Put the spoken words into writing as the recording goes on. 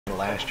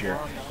last year.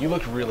 You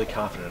looked really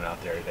confident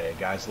out there today.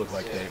 Guys look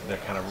like they're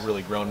kind of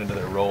really grown into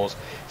their roles.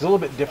 It's a little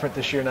bit different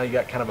this year now. You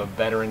got kind of a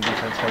veteran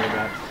defense coming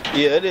back.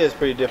 Yeah, it is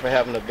pretty different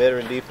having a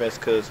veteran defense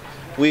because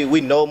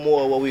we know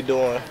more of what we're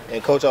doing,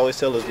 and Coach always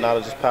tells us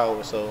knowledge is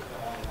power. So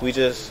we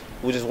just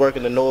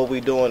working to know what we're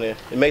doing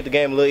and make the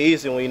game a little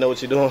easier when you know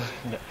what you're doing.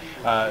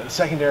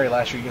 Secondary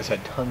last year, you guys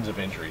had tons of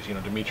injuries. You know,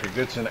 Dimitri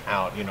Goodson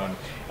out.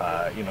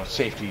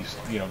 Safeties.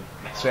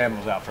 Sam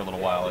was out for a little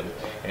while,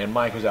 and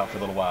Mike was out for a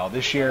little while.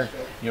 This year,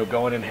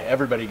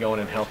 everybody going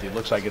in healthy. It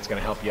looks like it's going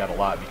to help you out a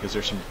lot because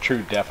there's some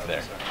true depth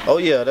there. Oh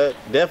yeah, that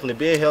definitely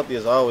being healthy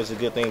is always a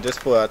good thing, just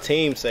for our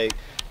team's sake.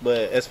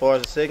 But as far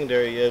as the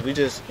secondary,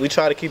 yeah, we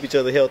try to keep each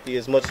other healthy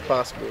as much as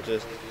possible.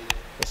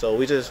 So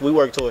we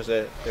work towards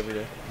that every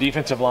day.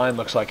 Defensive line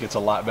looks like it's a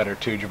lot better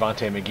too.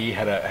 Javante McGee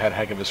had a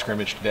heck of a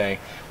scrimmage today.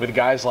 With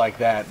guys like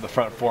that, the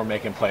front four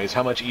making plays,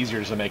 how much easier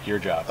does it make your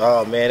job?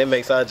 Oh man, it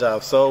makes our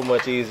job so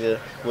much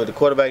easier. With the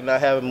quarterback not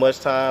having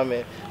much time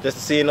and just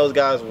seeing those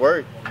guys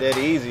work that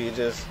easy,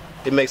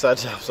 it makes our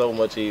job so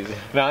much easier.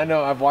 Now, I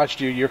know I've watched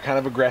you. You're kind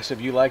of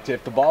aggressive. You like to,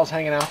 if the ball's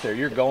hanging out there,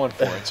 you're going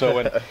for it.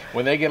 So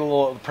when they get a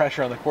little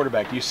pressure on the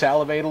quarterback, do you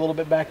salivate a little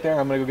bit back there?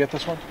 I'm going to go get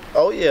this one?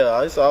 Oh,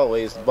 yeah. It's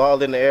always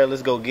ball in the air,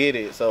 let's go get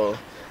it. So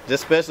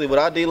just especially with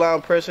our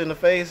D-line pressure in the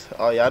face,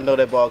 oh, yeah, I know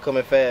that ball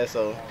coming fast.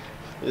 So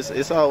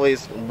it's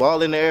always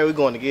ball in the air, we're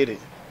going to get it.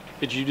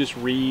 Did you just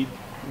read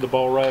the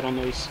ball right on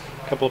those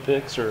couple of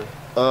picks? Or?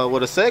 Well,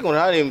 the second one,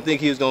 I didn't even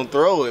think he was going to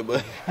throw it,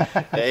 but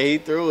hey, he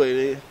threw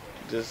it.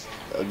 Just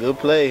a good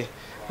play.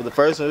 For the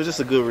first one, it was just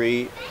a good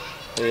read.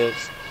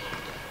 Yes.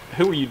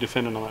 Who were you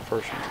defending on that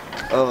first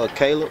one?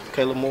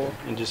 Caleb Moore.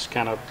 And just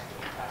kind of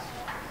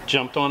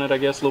jumped on it, I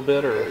guess, a little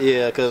bit? Or?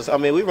 Yeah, because,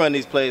 we run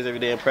these plays every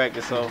day in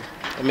practice, so,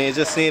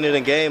 just seeing it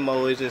in game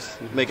mode,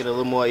 just make it a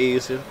little more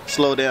easier,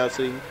 slow down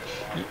to you.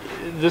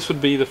 This would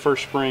be the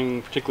first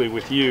spring, particularly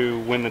with you,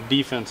 when the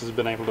defense has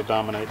been able to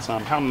dominate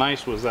some. How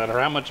nice was that, or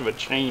how much of a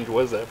change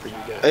was that for you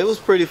guys? It was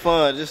pretty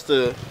fun. Just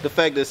the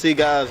fact that see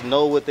guys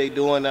know what they're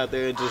doing out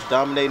there and just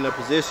dominating their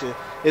position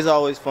is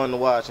always fun to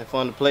watch and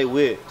fun to play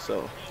with.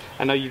 So,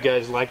 I know you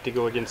guys like to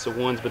go against the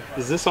ones, but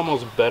is this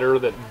almost better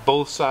that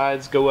both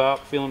sides go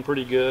out feeling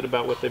pretty good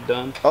about what they've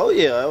done? Oh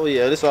yeah.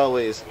 It's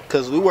always,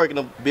 because we're working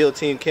to build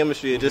team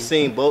chemistry and just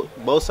seeing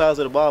both sides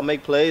of the ball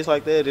make plays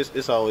like that,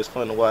 it's always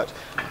fun to watch.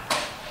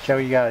 Joe,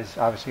 you guys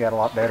obviously got a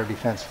lot better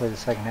defensively the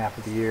second half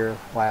of the year,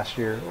 last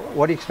year.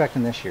 What are you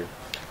expecting this year?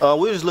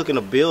 We're just looking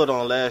to build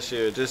on last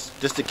year, just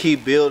to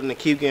keep building and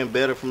keep getting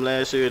better from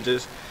last year.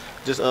 Just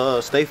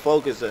stay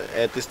focused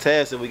at this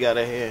task that we got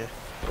at hand.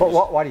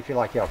 Why do you feel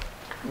like y'all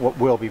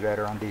will be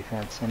better on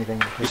defense?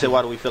 Anything? You said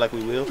why do we feel like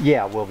we will?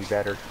 Yeah, we'll be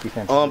better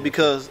defensively.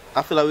 Because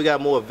I feel like we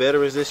got more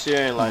veterans this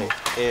year,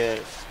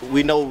 and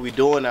we know what we're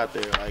doing out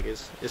there. Like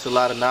it's a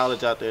lot of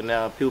knowledge out there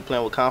now. People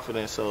playing with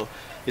confidence, so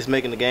it's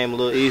making the game a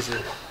little easier.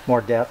 More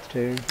depth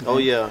too? Oh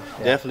yeah,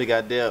 definitely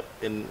got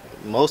depth in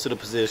most of the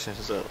positions,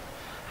 so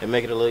it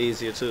make it a little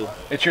easier too.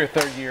 It's your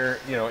third year,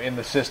 in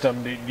the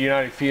system. Do you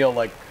not feel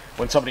like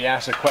when somebody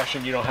asks a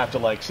question, you don't have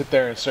to sit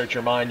there and search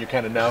your mind? You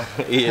kind of know.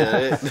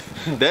 Yeah,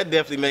 that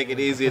definitely make it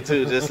easier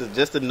too.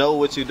 Just to know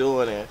what you're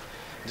doing and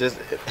just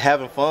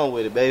having fun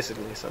with it,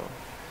 basically. So,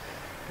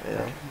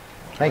 yeah.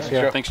 Thanks,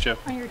 Joe. Thanks, Joe.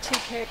 On your two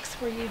kicks,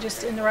 were you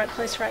just in the right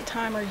place, right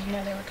time, or you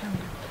know they were coming?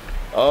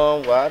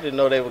 Well, I didn't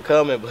know they were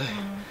coming, but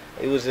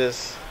it was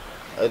just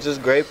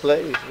great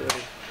plays,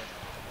 really.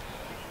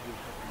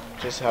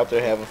 Just out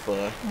there having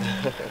fun.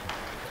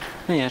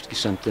 Let me ask you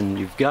something.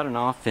 You've got an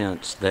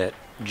offense that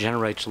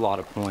generates a lot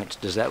of points.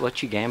 Does that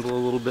let you gamble a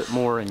little bit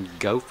more and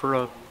go for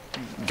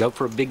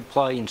a big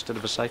play instead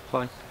of a safe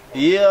play?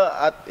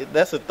 Yeah,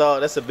 that's a thought.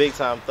 That's a big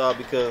time thought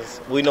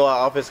because we know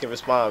our offense can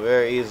respond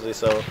very easily.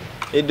 So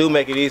it do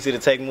make it easy to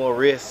take more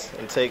risks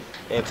and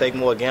take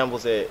more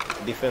gambles at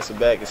defensive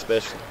back,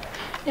 especially.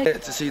 Yeah,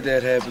 to see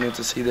that happen and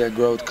to see that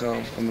growth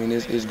come,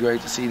 it's great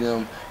to see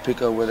them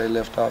pick up where they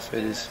left off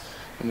at.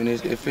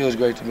 It feels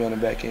great to be on the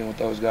back end with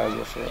those guys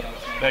up front.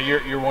 Now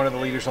you're one of the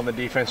leaders on the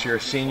defense. You're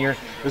a senior.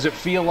 Does it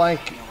feel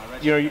like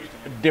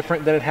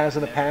different than it has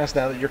in the past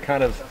now that you're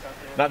kind of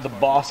not the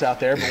boss out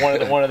there,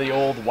 but one of the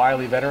old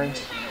wily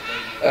veterans?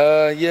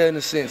 Yeah, in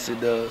a sense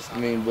it does.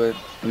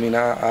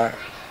 I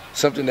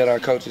something that our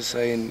coaches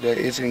say and that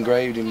it's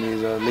engraved in me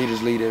is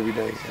leaders lead every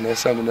day, and that's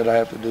something that I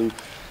have to do.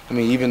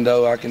 Even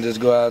though I can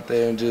just go out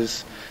there and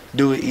just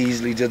do it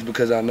easily just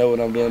because I know what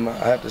I'm doing, I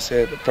have to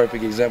set the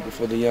perfect example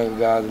for the younger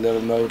guys and let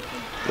them know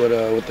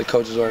what the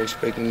coaches are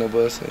expecting of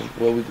us and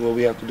what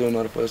we have to do in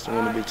order for us to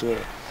win the Big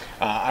 12.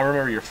 I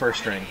remember your first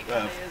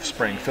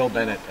spring, Phil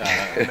Bennett.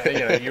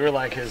 You were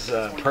like his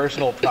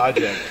personal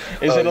project.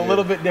 Is it a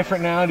little bit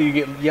different now? Do you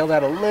get yelled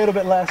at a little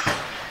bit less?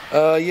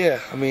 Yeah.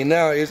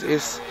 Now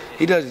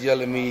he doesn't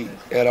yell at me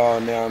at all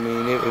now.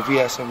 If he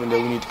has something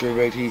that we need to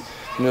correct, he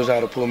knows how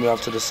to pull me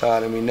off to the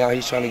side. Now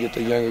he's trying to get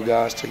the younger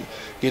guys to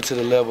get to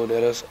the level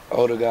that us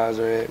older guys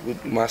are at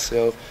with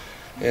myself.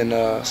 And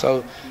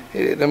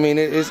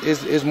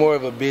it's more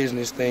of a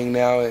business thing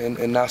now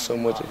and not so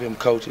much of him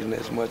coaching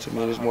as much.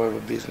 It's more of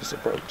a business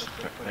approach.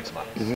 Thanks a lot.